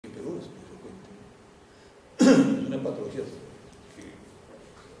de patologías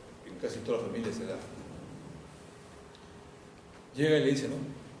que en casi todas las familias se da. Llega y le dice, ¿no?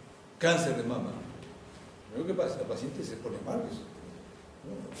 Cáncer de mama. Lo que pasa, la paciente se pone mal,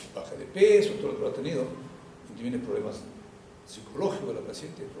 ¿no? Baja de peso, todo lo que lo ha tenido, y tiene problemas psicológicos la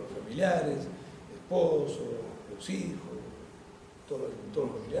paciente, problemas familiares, esposo, los hijos, todo el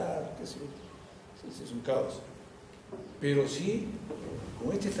entorno familiar, qué sé yo. Es un caos. Pero sí,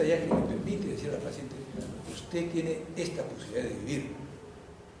 con este tallaje le permite decir a la paciente, usted tiene esta posibilidad de vivir.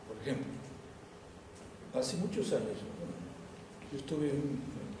 Por ejemplo, hace muchos años, yo estuve en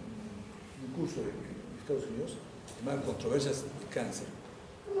un curso en Estados Unidos llamado Controversias de Cáncer,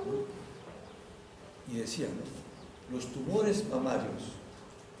 ¿no? Y decían, ¿no? Los tumores mamarios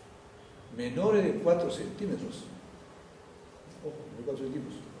menores de 4 centímetros, ojo, de 4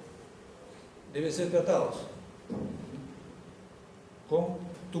 centímetros, deben ser tratados con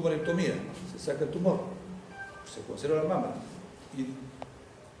tumorectomía. Se saca el tumor, se conserva la mama y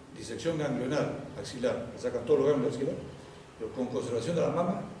disección ganglionar axilar, se sacan todos los ganglios axilares, pero con conservación de la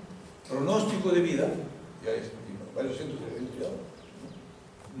mama, pronóstico de vida, ya es, varios centros de estudiado,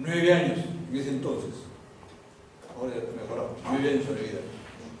 9 años en ese entonces, ahora ya ha mejorado, 9 años de vida.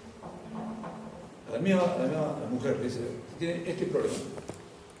 La mujer le dice, tiene este problema,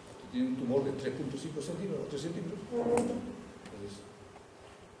 tiene un tumor de 3.5 centímetros o 3 centímetros. Entonces,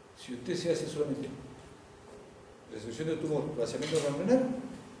 si usted se hace solamente resección del tumor, vaciamiento ganglionar,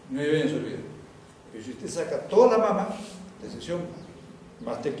 9 años de vida. Pero si usted saca toda la mama, resección,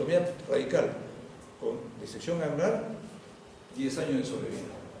 mastectomía radical, con disección ganglionar, 10 años de sobrevida.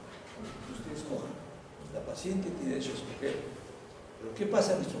 Usted escoja. La paciente tiene derecho a escoger. Pero ¿qué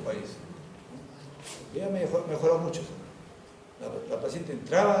pasa en nuestro país? Ya mejorado mucho. La paciente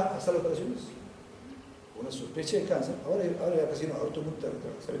entraba a sala de operaciones con una sospecha de cáncer. Ahora ya casi no, ahora todo el mundo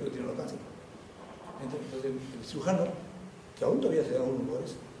sabe que tiene cáncer. Entonces el cirujano, que aún todavía se da en algunos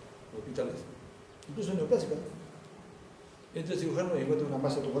lugares, en hospitales, incluso en neoplásicas, entra el cirujano y encuentra una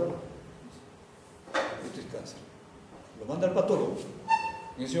masa tumoral. Esto es cáncer. Lo manda al patólogo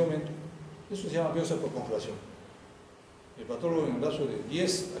en ese momento. Eso se llama biopsia por congelación. El patólogo en el plazo de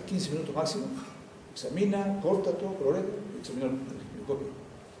 10 a 15 minutos máximo examina, corta todo, colorete, examina el microscopio.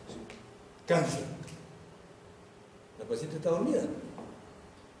 Sí. Cáncer. La paciente está dormida.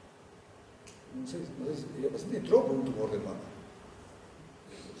 No sé si la paciente entró con un tumor de mama.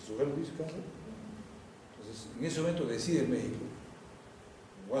 El cirujano dice cáncer. Entonces, en ese momento decide el médico,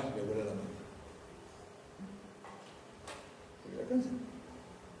 ¡guau! Le vuela la mano. Porque era cáncer.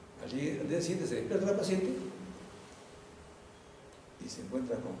 Al día siguiente se despierta la paciente y se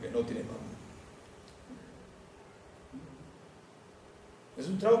encuentra con que no tiene mama. Es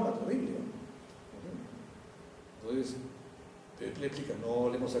un trauma terrible, ¿no? Entonces, le explica, no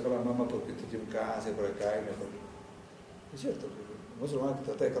le hemos sacado la mama porque usted tiene un cáncer por acá y mejor. Es cierto, no se lo van a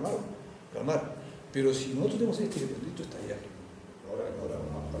tratar de calmar. Pero si nosotros tenemos este bendito estallaje, ahora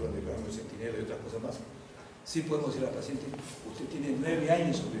vamos a hablar de cáncer centinela y otras cosas más, sí podemos decir a la paciente, usted tiene 9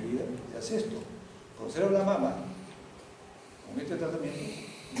 años de vida, y hace esto, conserva la mama, con este tratamiento,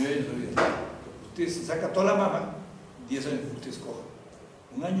 9 años de vida. Usted se saca toda la mama, 10 años que usted escoja.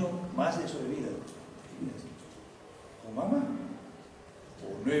 Un año más de sobrevida. ¿Con mama?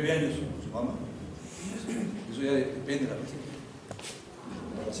 ¿O 9 años con su mama? Eso ya depende de la paciente.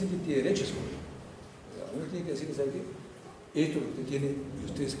 La paciente tiene derecho a escoger. Uno tiene que decirle, ¿sabe qué? Esto que usted tiene y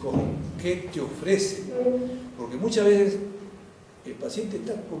usted escoge. ¿Qué te ofrece? Porque muchas veces el paciente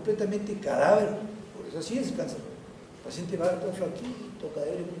está completamente cadáver. Por eso así es el cáncer. El paciente va todo flaquito,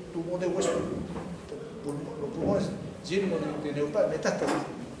 cadáver, tumor de hueso, los pulmones llenos de metástasis.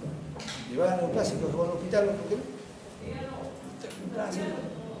 Llevan a neoplásicos, se van al hospital, ¿por qué no?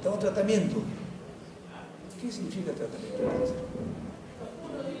 Está un tratamiento. ¿Qué significa tratamiento de cáncer?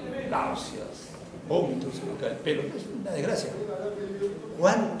 Náuseas, vómitos, se le cae el pelo, es una desgracia.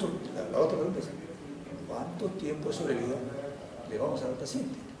 La otra pregunta es, ¿cuánto tiempo de sobrevida le vamos a dar al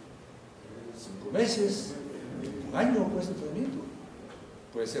paciente? 5 meses, 1 año puede ser tratamiento.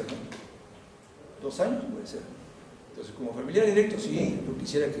 Puede ser, ¿no? 2 años puede ser. Entonces, como familiar directo, sí, yo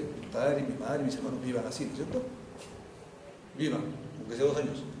quisiera que mi padre, mi madre y mis hermanos vivan así, ¿no es cierto? Vivan, aunque sea 2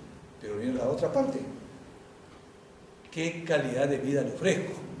 años. Pero viene la otra parte. ¿Qué calidad de vida le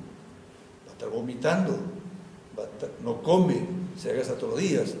ofrezco? Va a estar vomitando, no come, se agasa todos los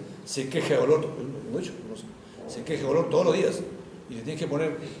días, se queja de dolor, se queja de dolor todos los días, y le tienes que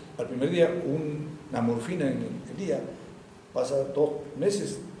poner al primer día una morfina en el día, pasa 2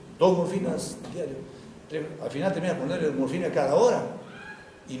 meses, 2 morfinas diarias, al final termina ponerle morfina cada hora,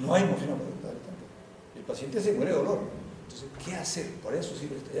 y no hay morfina para tratar tampoco. El paciente se muere de dolor. Entonces, ¿qué hacer? Para eso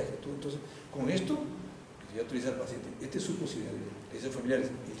sirve este viaje. Entonces, con esto, Entonces ya tú dices al paciente, esta es su posibilidad, le dice familiares,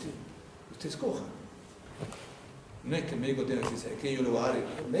 usted escoja. No es que el médico tenga que decir, ¿qué yo le voy a dar?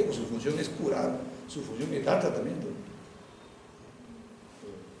 El médico, su función es curar, su función es dar tratamiento.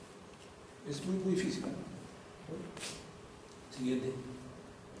 Es muy, muy difícil, ¿no? Siguiente.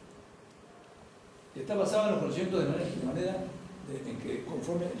 Está basado en los conocimientos de manera en que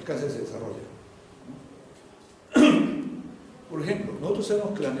conforme el cáncer se desarrolla. Por ejemplo, nosotros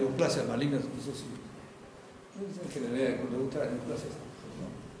sabemos que la neoplasia maligna, no sé si en general cuando le gusta la neoplasia,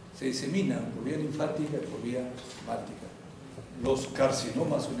 se disemina por vía linfática y por vía hemática. Los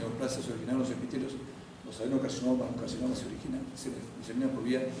carcinomas o neoplasias se originan en los epitelios, los adenocarcinomas o carcinomas se diseminan por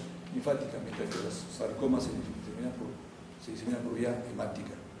vía linfática, mientras que los sarcomas se diseminan por vía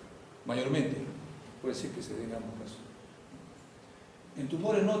hemática. Mayormente, puede ser que se den ambos casos. En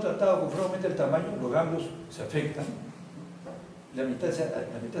tumores no tratados conformemente al tamaño, los ganglios se afectan, la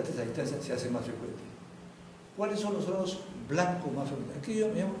metástasis a distancia se hace más frecuente. ¿Cuáles son los órganos blancos más frecuentes? Aquí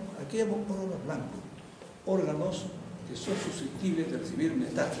llamamos órganos blancos, órganos que son susceptibles de recibir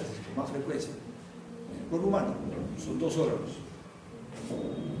metástasis con más frecuencia. En el cuerpo humano son dos órganos,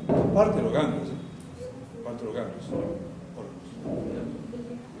 aparte de los ganglios,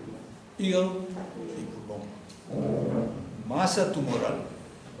 hígado y pulmón. Masa tumoral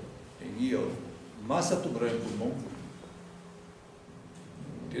en hígado, masa tumoral en pulmón.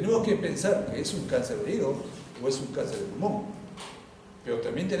 Tenemos que pensar que es un cáncer de hígado o es un cáncer de pulmón, pero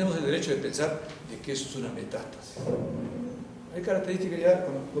también tenemos el derecho de pensar de que eso es una metástasis. Hay características ya,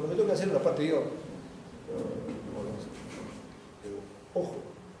 cuando me toca hacer la parte de hígado, pero ojo,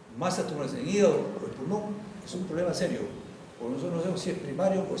 masa tumoral en hígado o en pulmón es un problema serio, porque nosotros no sabemos si es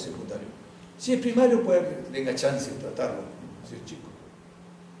primario o es secundario. Si es primario, puede que tenga chance de tratarlo, si es chico.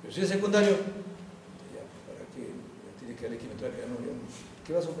 Pero si es secundario, ya, ¿para qué? Ya tiene que darle quimioterapia, no,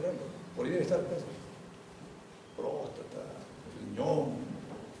 ¿qué vas a operar? Por ahí debe estar el cáncer. Próstata, riñón,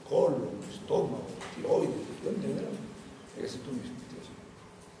 colon, estómago, tiroides, ¿dónde deberá? Hay que hacer tu investigación.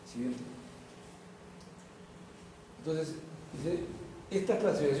 Siguiente. Entonces, dice, esta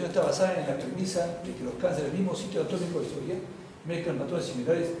clasificación está basada en la premisa de que los cánceres del mismo sitio anatómico de historia mezclan patrones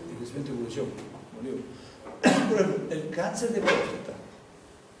similares de crecimiento y evolución. Por ejemplo, el cáncer de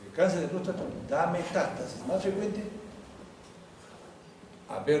próstata da metástasis más frecuente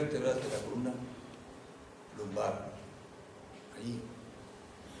a vértebras de la columna lumbar, allí.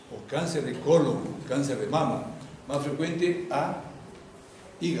 O cáncer de colon, cáncer de mama, más frecuente a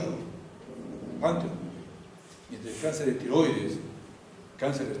hígado, páncreas. Mientras el cáncer de tiroides,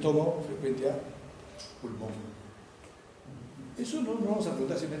 cáncer de estómago, frecuente a pulmón. Eso no vamos a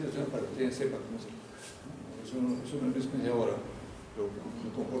preguntar simplemente para que ustedes sepan cómo se. Eso no es de ahora. Pero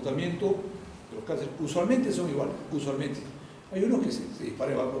el comportamiento de los cánceres usualmente son iguales, usualmente. Hay unos que se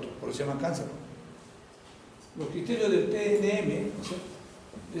disparan a otros, por eso se llaman cáncer. Los criterios del TNM, ¿no sé?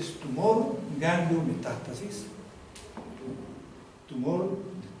 Es tumor, ganglio, metástasis. Tumor,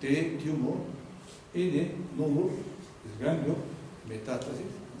 T, tumor, N, nódulo, es ganglio, metástasis.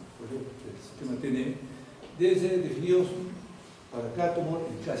 Por ejemplo, el sistema TNM debe ser definidos para cada tumor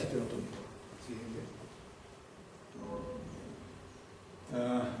en cada sitio anatómico.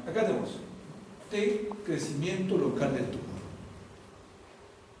 Acá tenemos T, crecimiento local del tumor.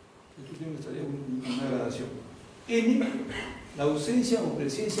 Esto tiene que estar una gradación. N, la ausencia o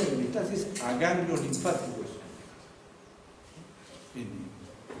presencia de metástasis a ganglios linfáticos. N,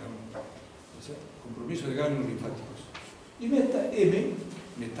 o sea, compromiso de ganglios linfáticos. Y M,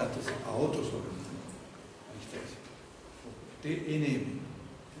 metástasis a otros organismos a distancia. TNM.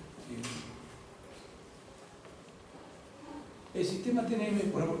 El sistema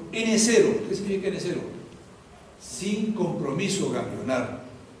TNM, por ejemplo, N0. ¿Qué significa N0? Sin compromiso ganglionar.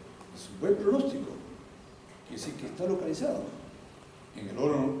 Es un buen pronóstico. Quiere decir que está localizado en el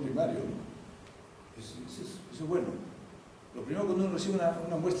órgano primario, ¿no? Eso es bueno. Lo primero cuando uno recibe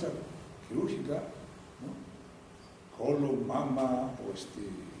una muestra quirúrgica, ¿no? Colon, mama, o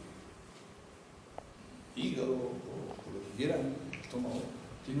hígado, o lo que quieran, estómago,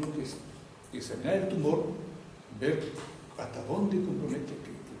 tiene uno que examinar el tumor, ver hasta dónde compromete,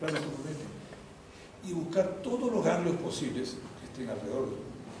 qué plano compromete, y buscar todos los ganglios posibles que estén alrededor.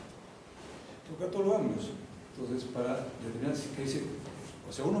 Buscar todos los ganglios. Entonces, para determinar si que dice,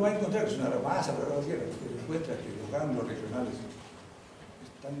 o sea, uno va a encontrar que es una masa, pero encuentra que los ganglios regionales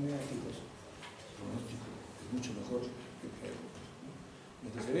están negativos. El pronóstico es mucho mejor que el otro.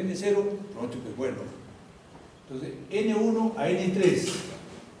 Mientras se ve N0, el pronóstico es bueno. Entonces, N1 a N3.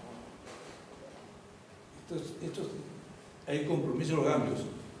 Estos hay compromiso de los ganglios,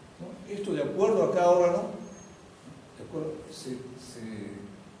 ¿no? Esto de acuerdo a cada órgano, de acuerdo,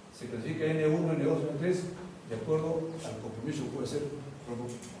 se Se clasifica N1, N2, N3 de acuerdo al compromiso que puede ser, por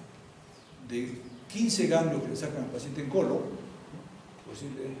ejemplo, de 15 ganglios que le sacan al paciente en colon,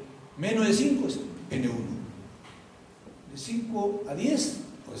 posible, menos de 5 es N1, de 5 a 10,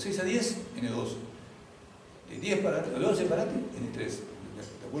 o de 6 a 10, N2, de 10 para adelante, de 11 para adelante, N3,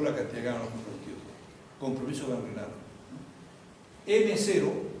 de acuerdo a la cantidad de ganglios comprometidos. Compromiso ganglionar.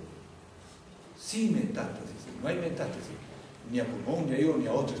 M0, sin metástasis, no hay metástasis, ni a pulmón, ni a hígado, ni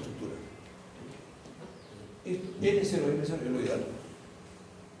a otra estructura. N0 es lo ideal.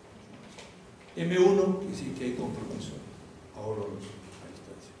 M1 quiere decir que hay compromiso. Ahora a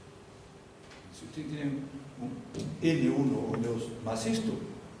distancia. Si usted tiene un N1 o N2 más esto,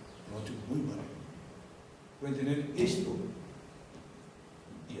 no estoy muy mal. Pueden tener esto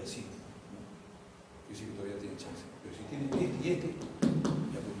y así. Quiere decir que todavía tienen chance. Pero si tienen este y este,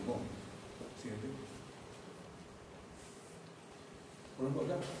 ya pulmón. Siguiente. Por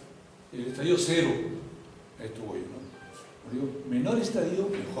ejemplo acá, el estadio 0. A esto voy, ¿no? Digo, menor estadio,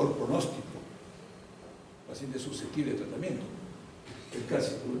 mejor pronóstico. Paciente susceptible de tratamiento. El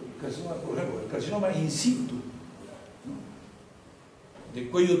carcinoma, por ejemplo, el carcinoma in situ, ¿no? De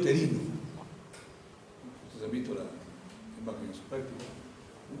cuello uterino. Ustedes han visto la imagen en su práctica.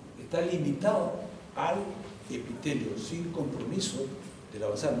 ¿No? Está limitado al epitelio, sin compromiso de la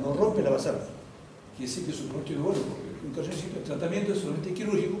basal. No rompe la basal. Quiere decir que su pronóstico es bueno, porque un carcinoma in situ, el tratamiento es solamente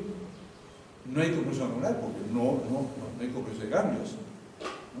quirúrgico. No hay compromiso ganglionar porque no hay compromiso de ganglios,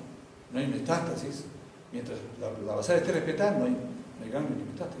 no hay metástasis. Mientras la basal esté respetada, no hay ganglios ni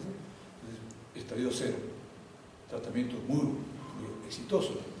metástasis. Entonces, estadio 0. Tratamiento muy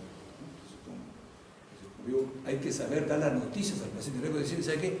exitoso. Entonces, hay que saber dar las noticias al paciente. Luego decir,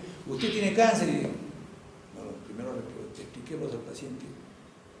 ¿sabe qué? Usted tiene cáncer. Y, bueno, primero expliquemos al paciente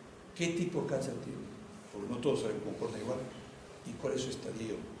qué tipo de cáncer tiene. Porque no todos se comportan igual. Y cuál es su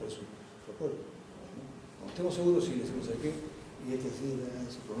estadio, cuál es su protocolo. Cuando estemos seguros, si le decimos, ¿sabe qué? Y este es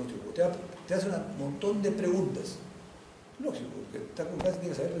su pronóstico. Te hace un montón de preguntas. Lógico, porque está con cáncer,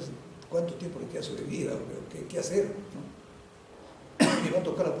 tiene que saber cuánto tiempo le queda sobre vida, qué hacer, ¿no? Y va a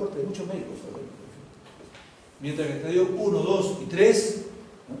tocar la puerta de muchos médicos. Mientras que el estadio 1, 2 y 3,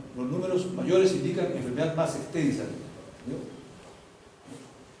 ¿no? Los números mayores indican enfermedad más extensa, ¿no?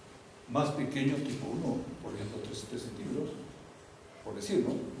 Más pequeño, tipo 1, por ejemplo, 3 centímetros, por decir,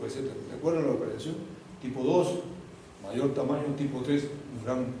 ¿no? Puede ser, de acuerdo a la localización, tipo 2, mayor tamaño, tipo 3, un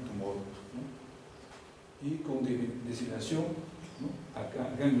gran tumor, ¿no? Y con designación, ¿no?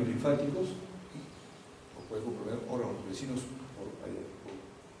 Acá, ganglios linfáticos, o puede comprometer órganos vecinos por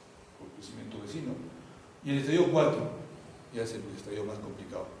crecimiento vecino. Y el estadio 4, ya es el estadio más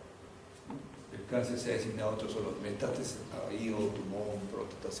complicado, ¿no? El cáncer se ha designado a otros solo metástasis, a hígado, pulmón,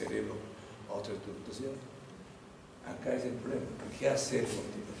 próstata, cerebro, a otras estructuras. Acá es el problema, ¿qué hacer con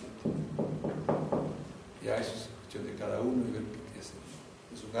este paciente? Ya eso es cuestión de cada uno y ver qué hacer.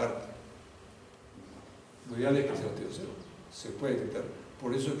 Es un arte. Lo ideal es que sea estadio 0. Se puede detectar.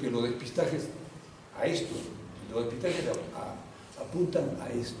 Por eso es que los despistajes a esto, los despistajes apuntan a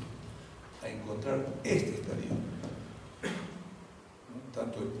esto, a encontrar este estadio. ¿No?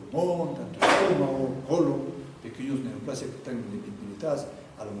 Tanto el pulmón, tanto el estómago, colon, pequeños neoplasias que están limitadas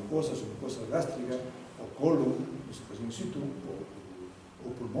a la mucosa, su mucosa gástrica, o colon, in situ, o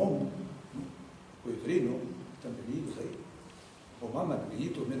pulmón, ¿no? Cuello uterino, están pequeñitos ahí, o mama,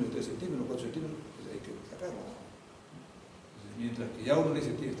 pequeñitos, menos de 3 centímetros, 4 centímetros, pues hay que sacarlos. Mientras que ya uno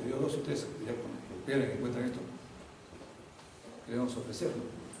dice, tiene estadio 2 o 3, ya cuando operan y encuentran esto, queremos ofrecerlo.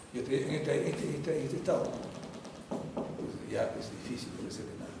 Y en este estado, pues ya es difícil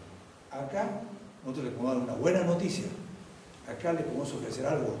ofrecerle nada. Acá, nosotros le podemos dar una buena noticia. Acá le podemos ofrecer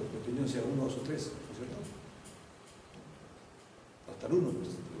algo, dependiendo si sea 1, 2 o 3, ¿no es cierto? Hasta el 1, pues,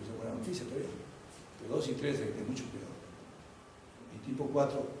 es una buena noticia todavía. De 2 y 3 hay que tener mucho cuidado. Y tipo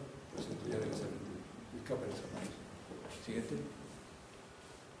 4, pues esto ya debe ser escapa de las manos. Siguiente.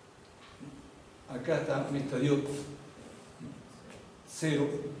 Acá está un estadio 0,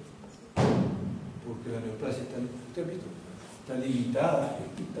 porque la neoplasia está, ¿usted ha visto? Está limitada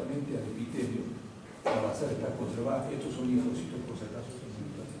estrictamente al epitelio. La basal está conservada. Estos son linfocitos conservados en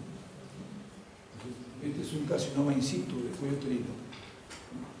neoplasia. Este es un carcinoma in situ de cuello uterino.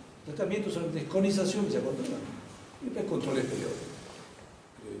 Tratamientos son desconización y se controla. Y después control exterior.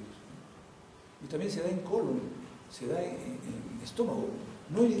 Y también se da en colon, se da en estómago.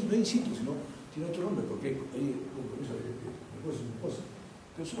 No in situ, sino tiene otro nombre, porque hay compromiso de mucosa.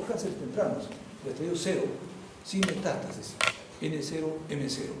 Pero son los cánceres tempranos, el estadio 0, sin metástasis, N0,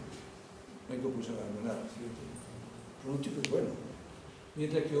 M0. No hay compromiso ganglionar. El pronóstico es bueno.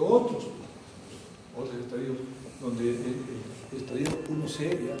 Mientras que otros estadios donde el estadio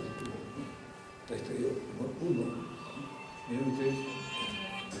 1C ya está estadio 1. Miren ustedes,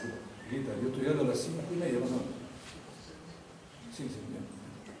 yo estoy llegando a las 5:30, más o menos. Sí, señor.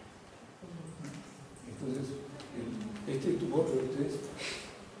 Entonces, este tumor de ustedes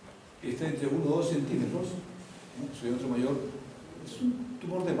está entre 1 o 2 centímetros, ¿no? Su diámetro mayor es un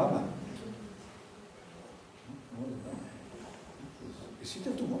tumor de mama. Existe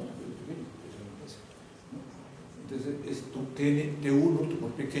el tumor, pero pequeño, ¿no? Entonces, es T1,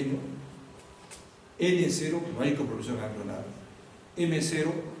 tumor pequeño, N0, no hay compromisión ganglionar,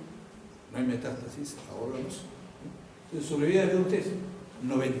 M0, no hay metástasis a órganos. Entonces, sobrevida de ustedes,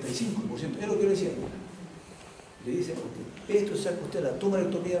 95%, es lo que le decía. Le dice, esto saca usted la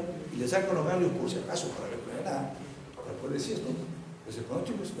tumorectomía y le sacan los ganglios por si acaso, para ver que no hay nada, para poder decir esto, pues el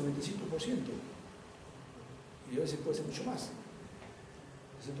pronóstico es 95%. Y a veces puede ser mucho más.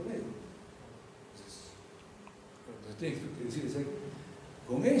 Es el promedio. Entonces tiene que decir,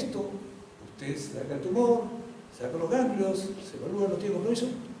 con esto, usted saca el tumor, saca los ganglios, se evalúa, no tiene compromiso,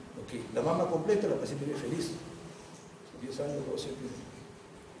 okay. La mama completa, la paciente vive feliz. 10 años, 12 años.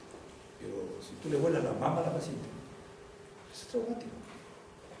 Pero si tú le vuelas la mama a la paciente, es traumático.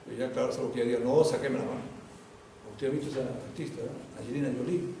 Pero ya claro, es algo que ya diga, no, saqueme la mama. Usted ha visto a esa artista, ¿no? Angelina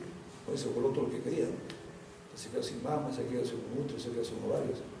Jolie, pues se voló todo lo que quería, ¿no? Se quedó sin mama, se quedó sin un útero, se quedó sin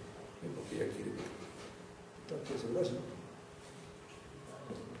ovarios, porque ella quiere ese brazo.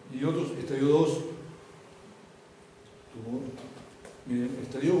 Y otros, estadio 2, tumor. Miren,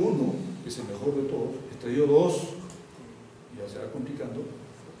 estadio 1, que es el mejor de todos, estadio 2, ya se va complicando,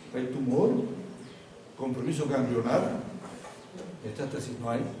 hay tumor, compromiso ganglionar, metástasis no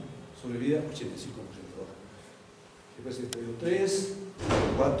hay, sobrevida 85%. Después estadio 3,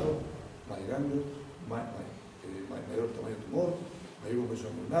 4, más ganglios, mayor tamaño de tumor, mayor compromiso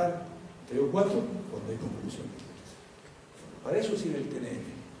ganglionar, estadio 4, cuando hay compromiso metástasis. Para eso sirve el TNM,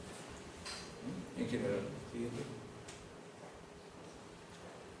 en general. Siguiente.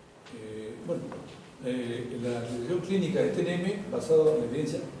 La realización clínica de TNM, basada en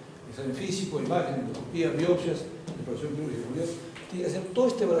evidencia, examen físico, imagen, endoscopía, biopsias, exploración quirúrgica, tiene que hacer toda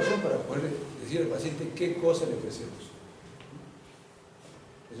esta evaluación para poder decir al paciente qué cosa le ofrecemos.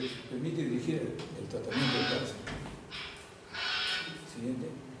 Entonces, permite dirigir el tratamiento del cáncer. Siguiente.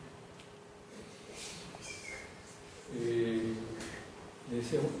 Le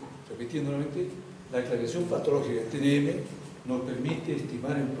decía, repitiendo nuevamente, la aclaración patológica del TNM nos permite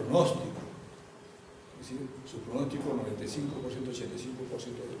estimar el pronóstico. Es decir, su pronóstico 95%, 85%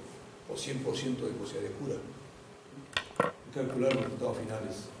 o 100% de posibilidad de cura. Y calcular los resultados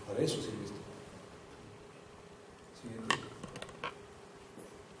finales. Para eso sirve esto. Siguiente.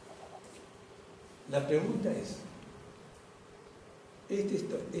 La pregunta es, ¿este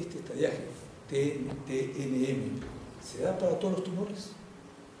estadiaje TNM se da para todos los tumores?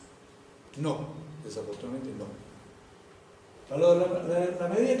 No, desafortunadamente no. Para la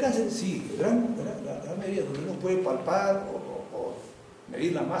mayoría de cánceres, sí, la mayoría donde uno puede palpar o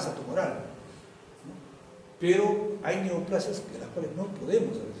medir la masa tumoral, ¿no? Pero hay neoplasias de las cuales no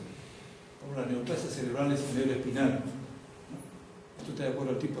podemos hacer, como las neoplasias cerebrales y neuroespinal, ¿no? Esto está de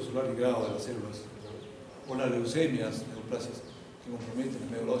acuerdo al tipo celular y grado de las células, o las leucemias, neoplasias que comprometen el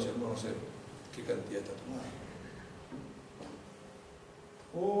medio óseo, no sé qué cantidad está tomada.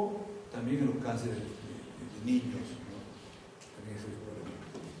 O también en los cánceres de niños, ¿no? También es el problema.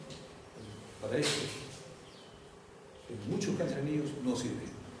 Para esto, en muchos cánceres de niños no sirve.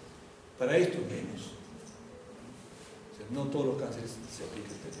 Para esto menos. O sea, no todos los cánceres se aplica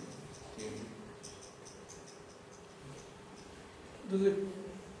este tema. Entonces,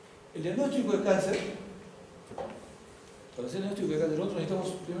 el diagnóstico de cáncer, para hacer el diagnóstico de cáncer, nosotros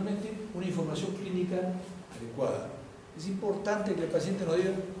necesitamos primeramente una información clínica adecuada. Es importante que el paciente nos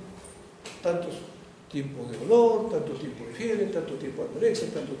diga tantos tiempos de dolor, tanto tiempo de fiebre, tanto tiempo de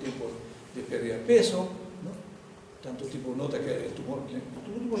anorexia, tanto tiempo de pérdida de peso, ¿no? Tanto tiempo nota que el tumor,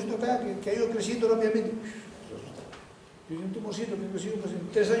 un tumorcito acá que ha ido creciendo rápidamente. Y un tumorcito que ha crecido pues, en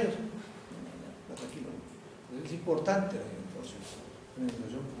 3 años. No, tranquilo. Es importante la información, una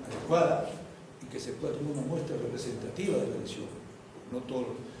información adecuada y que se pueda tener una muestra representativa de la lesión. No todas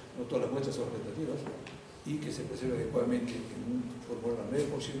las muestras son representativas. Y que se preserve adecuadamente en un formol al 9%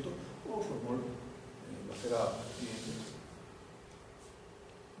 o formol lacerado.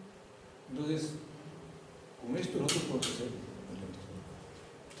 Entonces, con esto nosotros podemos hacer.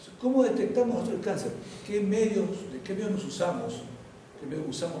 Entonces, ¿cómo detectamos nosotros el cáncer? ¿De qué medios nos usamos? ¿Qué medios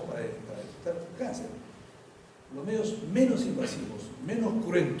usamos para detectar el cáncer? Los medios menos invasivos, menos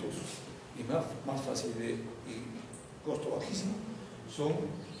cruentos y más fáciles y costo bajísimo son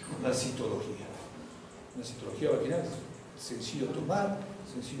la citología. Una citología vaginal es sencillo tomar,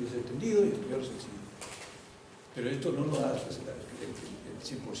 sencillo ser extendido y estudiarlo sencillo. Pero esto no nos da el 100%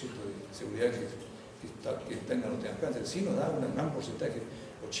 de seguridad que tengan o no tengan cáncer. Sí nos da un gran porcentaje,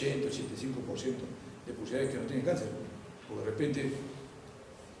 80-85% de posibilidades que no tienen cáncer. Porque de repente,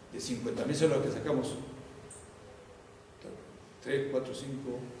 de 50.000 células que sacamos, 3, 4, 5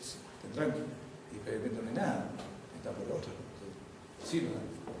 tendrán, y realmente no hay nada, está por la otra. Sí, no.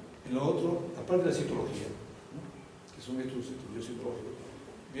 En lo otro, aparte de la citología, ¿no?, que son estos estudios citológicos,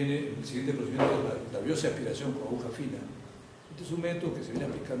 viene el siguiente procedimiento, la biopsia-aspiración con aguja fina. Este es un método que se viene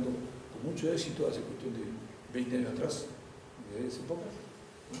aplicando con mucho éxito hace cuestión de 20 años atrás, de esa época.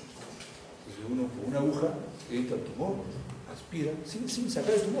 Entonces uno con una aguja entra el tumor, aspira, sin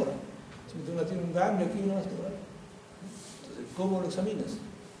sacar el tumor. Simplemente uno tiene un ganglio aquí, uno más. Entonces, ¿cómo lo examinas?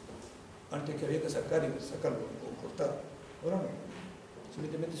 Antes que había que sacarlo o cortar. Ahora no.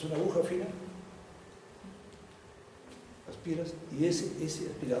 Simplemente es una aguja fina, aspiras y ese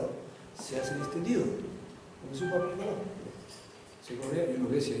aspirado se hace extendido, como es un papel colado. Se correa y uno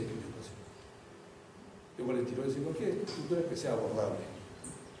ve si hay penetración. Igual el tiroides en cualquier estructura que sea abordable.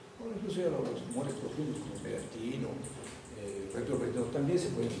 Bueno, incluso ya los tumores profundos como el mediastino, retroperiteo, también se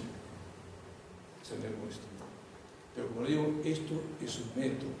pueden extender con esto. Pero como le digo, esto es un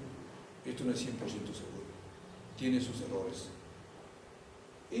método, esto no es 100% seguro, tiene sus errores.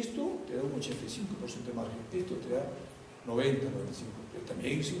 Esto te da un 85% de margen, esto te da 90, 95, pero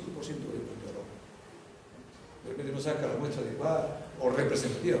también hay un 5% de error. De repente no saca la muestra adecuada o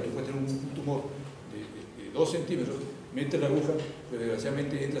representativa. Tú puedes tener un tumor de 2 centímetros, metes la aguja, pero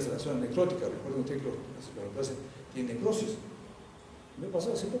desgraciadamente entras a la zona necrótica. Recuerden ustedes que las escleroplasia tienen necrosis. Me ha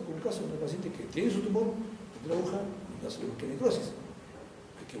pasado hace poco un caso de una paciente que tiene su tumor, mete la aguja y no sabemos qué necrosis.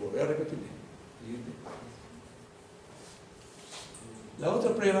 Hay que volver a repetirle. La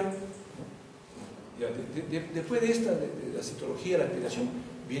otra prueba, ¿no?, después de esta, de la citología, la aspiración,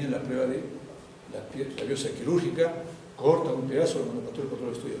 viene la prueba de la biopsia quirúrgica, corta un pedazo, lo manda para todo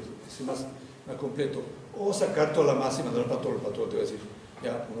el estudio, es más completo. O sacar toda la masa y mandar al patólogo, el patólogo te va a decir,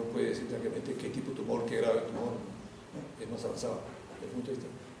 ya uno puede decir tranquilamente qué tipo de tumor, qué grado de tumor, ¿no?, es más avanzado desde el punto de vista,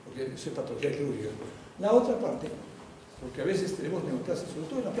 porque eso es patología quirúrgica. La otra parte, porque a veces tenemos neoplasias, sobre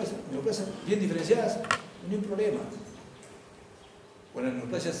todo en la plaza, neoplasias bien diferenciadas, no hay un problema. Bueno, las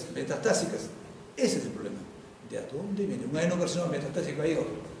neoplasias metastásicas, ese es el problema. ¿De a dónde viene? Una adenocarcinoma metastásica ahí,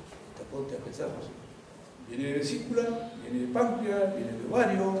 te ponte a pensar. Viene de vesícula, viene de páncreas, viene de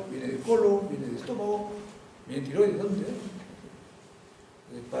ovario, viene de colon, viene de estómago, viene de tiroides, ¿de dónde?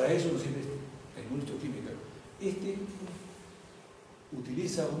 Para eso nos sirve la inmunohistoquímica.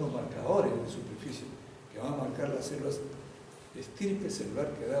 Utiliza unos marcadores de superficie que van a marcar las células de estirpe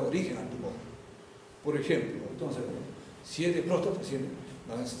celular que da origen al tumor. Por ejemplo, entonces, si es de próstata, si es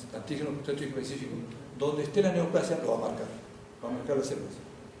antígeno prostático específico, donde esté la neoplasia lo va a marcar las células.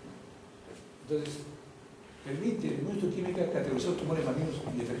 Entonces, permite la inmunohistoquímica categorizar tumores malignos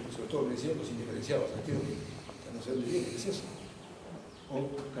indiferentes, sobre todo, decía, los indiferenciados, aquellos que no sé dónde viene, ¿qué es eso? O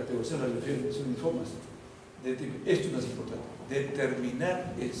categorizar las lesiones, son linfomas. Esto es más importante,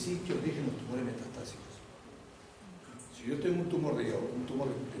 determinar el sitio de origen de los tumores metastásicos. Si yo tengo un tumor de hígado, un tumor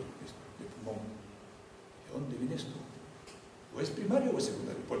de pulmón, ¿de dónde viene esto? O es primario o es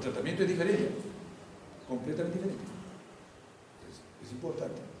secundario. Por el tratamiento es diferente, completamente diferente. Es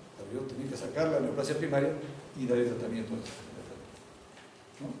importante. Para yo tener que sacar la neoplasia primaria y darle tratamiento. ¿No?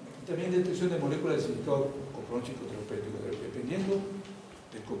 Y también detección de moléculas de significado con pronóstico terapéutico. Dependiendo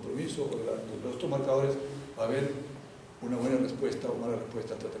del compromiso o de los dos marcadores, va a haber una buena respuesta o mala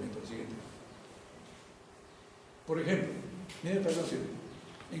respuesta al tratamiento siguiente. Por ejemplo, miren para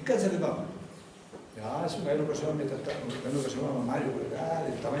en cáncer de mama. Es una adenocarcinoma metastásico, un adenocarcinoma mamario,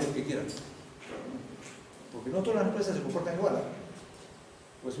 del tamaño que quieran. Porque no todas las neoplasias se comportan igual.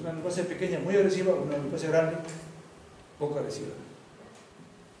 Pues una neoplasia pequeña muy agresiva, una neoplasia grande poco agresiva.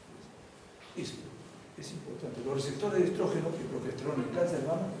 Eso es importante. Los receptores de estrógeno y progesterona en el cáncer de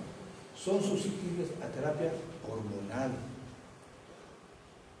mama son susceptibles a terapia hormonal.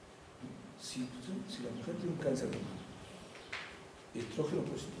 Si la mujer tiene un cáncer de mama, estrógeno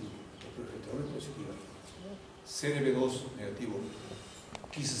positivo, progesterona positiva, CRB2 negativo,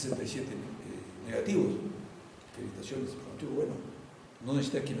 Ki67 negativos, felicitaciones, pronóstico bueno, no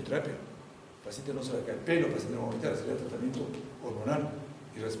necesita quimioterapia, el paciente no se va a caer el pelo, el paciente no va a vomitar, sería tratamiento hormonal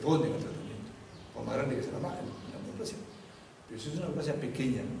y responde al tratamiento, por más grande que sea la neoplasia. Pero si es una neoplasia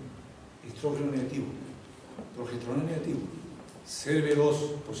pequeña, estrógeno negativo, progesterona negativo,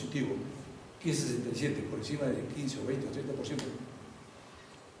 CRB2 positivo, Ki67 por encima de 15 o 20 o 30%,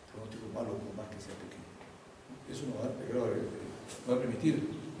 pronóstico malo por más que sea pequeño. Eso no va a permitir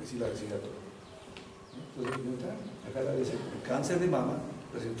decir la agresividad. Entonces, acá dice, cáncer de mama,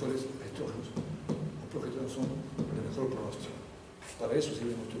 receptores estrógenos o progesteronas son el mejor pronóstico. Para eso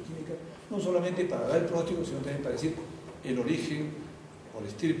sirve nuestra química, no solamente para dar el pronóstico, sino también para decir el origen o el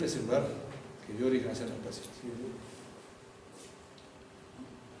estirpe celular que dio origen a esa neoplasia. ¿Sí?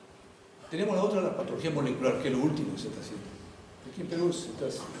 Tenemos la otra, la patología molecular, que es lo último que se está haciendo. Aquí en Perú se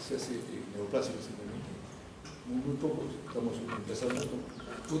hace neoplasia simplemente. Muy poco, estamos empezando con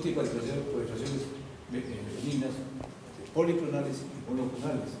proliferaciones benignas, policlonales y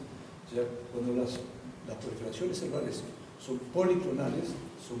monoclonales. O sea, cuando las proliferaciones celulares son policlonales,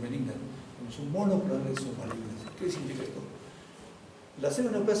 son benignas. Cuando son monoclonales, son malignas. ¿Qué significa esto? Las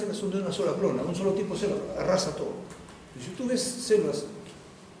células neoplásicas son de una sola clona, un solo tipo de célula, arrasa todo. Y si tú ves células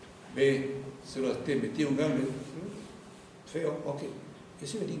B, células T metidas en un ganglio, feo, ok,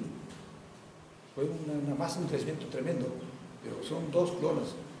 ese es benigno. Fue una masa, un crecimiento tremendo, pero son dos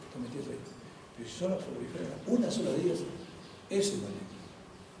clonas que están metidas ahí. Pero si solo proliferan una sola de ellas, eso es maligno.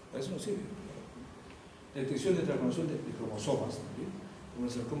 Para eso no sirve. La detección de transformación de cromosomas también, como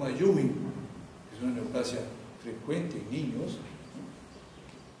el sarcoma de Ewing, que es una neoplasia frecuente en niños.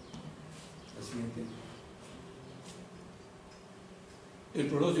 La siguiente. El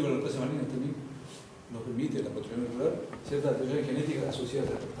pronóstico de la neoplasia maligna también nos permite, la patología molecular, ciertas alteraciones genéticas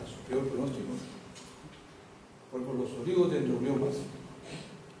asociadas a su peor pronóstico. Por ejemplo, los oligodendrogliomas,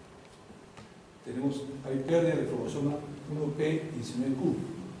 hay pérdida del cromosoma 1P y 19Q,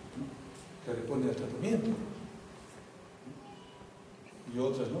 que responde al tratamiento, y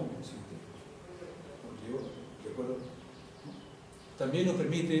otras no. ¿De acuerdo? También nos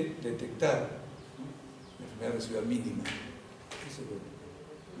permite detectar la enfermedad residual mínima. Ese es el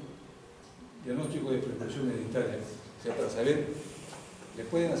diagnóstico de preparación hereditaria. O sea, para saber, le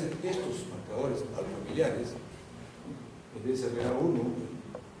pueden hacer estos marcadores a los familiares, en vez de BRCA1,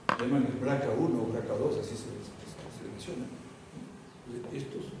 llaman el BRCA1 o BRCA2, así se menciona.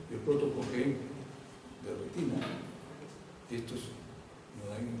 Estos, el protocogen de retina, estos nos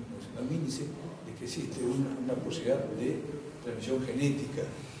dan un índice de que existe una posibilidad de transmisión genética.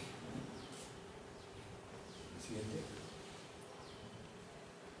 Siguiente.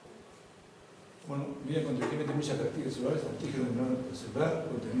 Bueno, mira, contiene muchas características celulares, antígeno celular,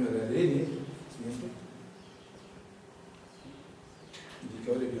 contenido de ADN. Siguiente.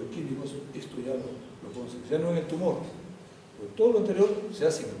 Indicadores bioquímicos, esto ya lo podemos hacer, ya no en el tumor, porque todo lo anterior se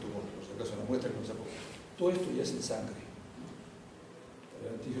hace en el tumor, por si acaso una muestra que nos sacó. Todo esto ya es en sangre.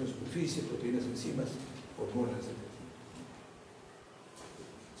 Antígenos de superficie, proteínas, enzimas, hormonas, etc.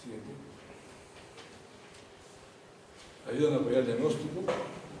 Siguiente. Ayudan a apoyar el diagnóstico.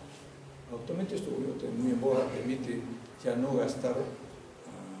 Actualmente esto está muy en boga, permite ya no gastar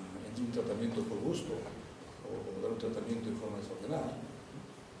en un tratamiento por gusto o dar un tratamiento de forma desordenada,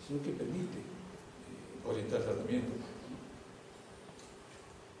 sino que permite orientar el tratamiento.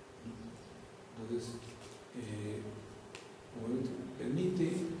 Entonces,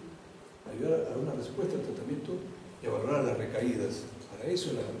 permite ayudar a dar una respuesta al tratamiento y a valorar las recaídas. Para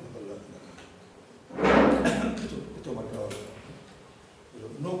eso estos marcadores. Pero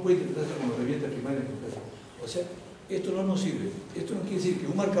no puede interpretarse como herramienta primaria. O sea, esto no nos sirve. Esto no quiere decir que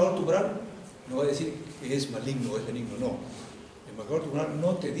un marcador tumoral no va a decir que es maligno o es benigno, no. El marcador tumoral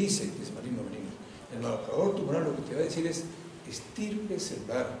no te dice que es maligno o benigno. El marcador tumoral lo que te va a decir es estirpe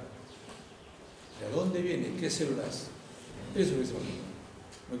celular. ¿De dónde viene? ¿Qué células? Eso es maligno.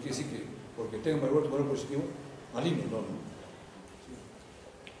 No quiere decir que porque tenga un marcador tumoral positivo, maligno, no.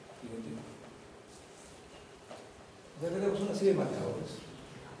 Siguiente. Tenemos una serie de marcadores.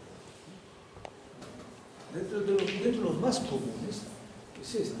 Dentro de los más comunes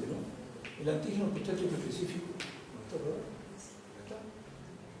es este, ¿no? El antígeno prostático específico.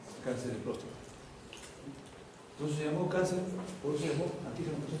 Cáncer de próstata. Entonces se llamó cáncer, por eso se llamó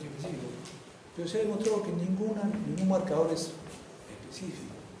antígeno prostático específico. Pero se ha demostrado que ningún marcador es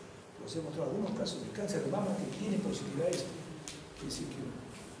específico. Pero se ha demostrado algunos casos de cáncer de mama que tienen positividad a esto. Es decir,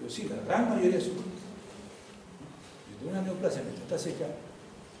 pero sí, la gran mayoría son de una neoplasia metastásica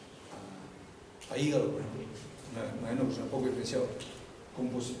a hígado, por ejemplo, una neoplasia poco diferenciada.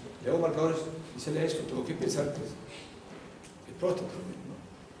 Le hago marcadores y sale a esto, tengo que pensar que es próstata,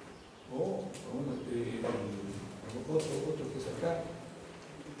 ¿no? O otro que es acá,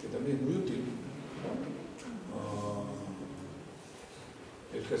 que también es muy útil.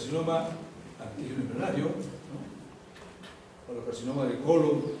 El carcinoma antígeno embrionario, ¿no? O el carcinoma de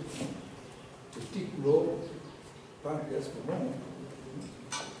colon, testículo, páncreas, pulmón.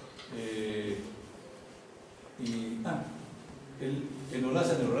 El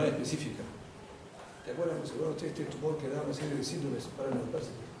neoplasia neuronal específica. ¿Te acuerdas? Seguro este tumor que da una serie de síndromes para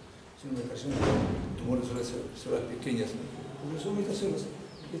neoplásicos. sino una extracción de tumores de células pequeñas. Porque son estas células.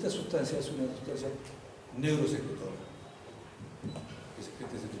 Esta sustancia es una sustancia neurosecretora que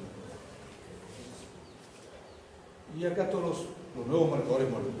secreta ese tumor. Y acá todos los nuevos marcadores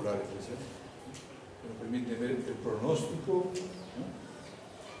moleculares que nos permiten ver el pronóstico, ¿no?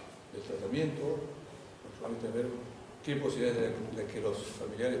 El tratamiento, nos permiten ver qué posibilidades de que los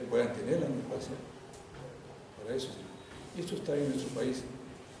familiares puedan tener la neoplasia. Para eso, y esto está en nuestro país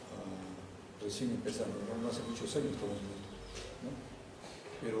recién empezando, no hace muchos años estamos en esto, ¿no?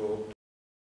 Pero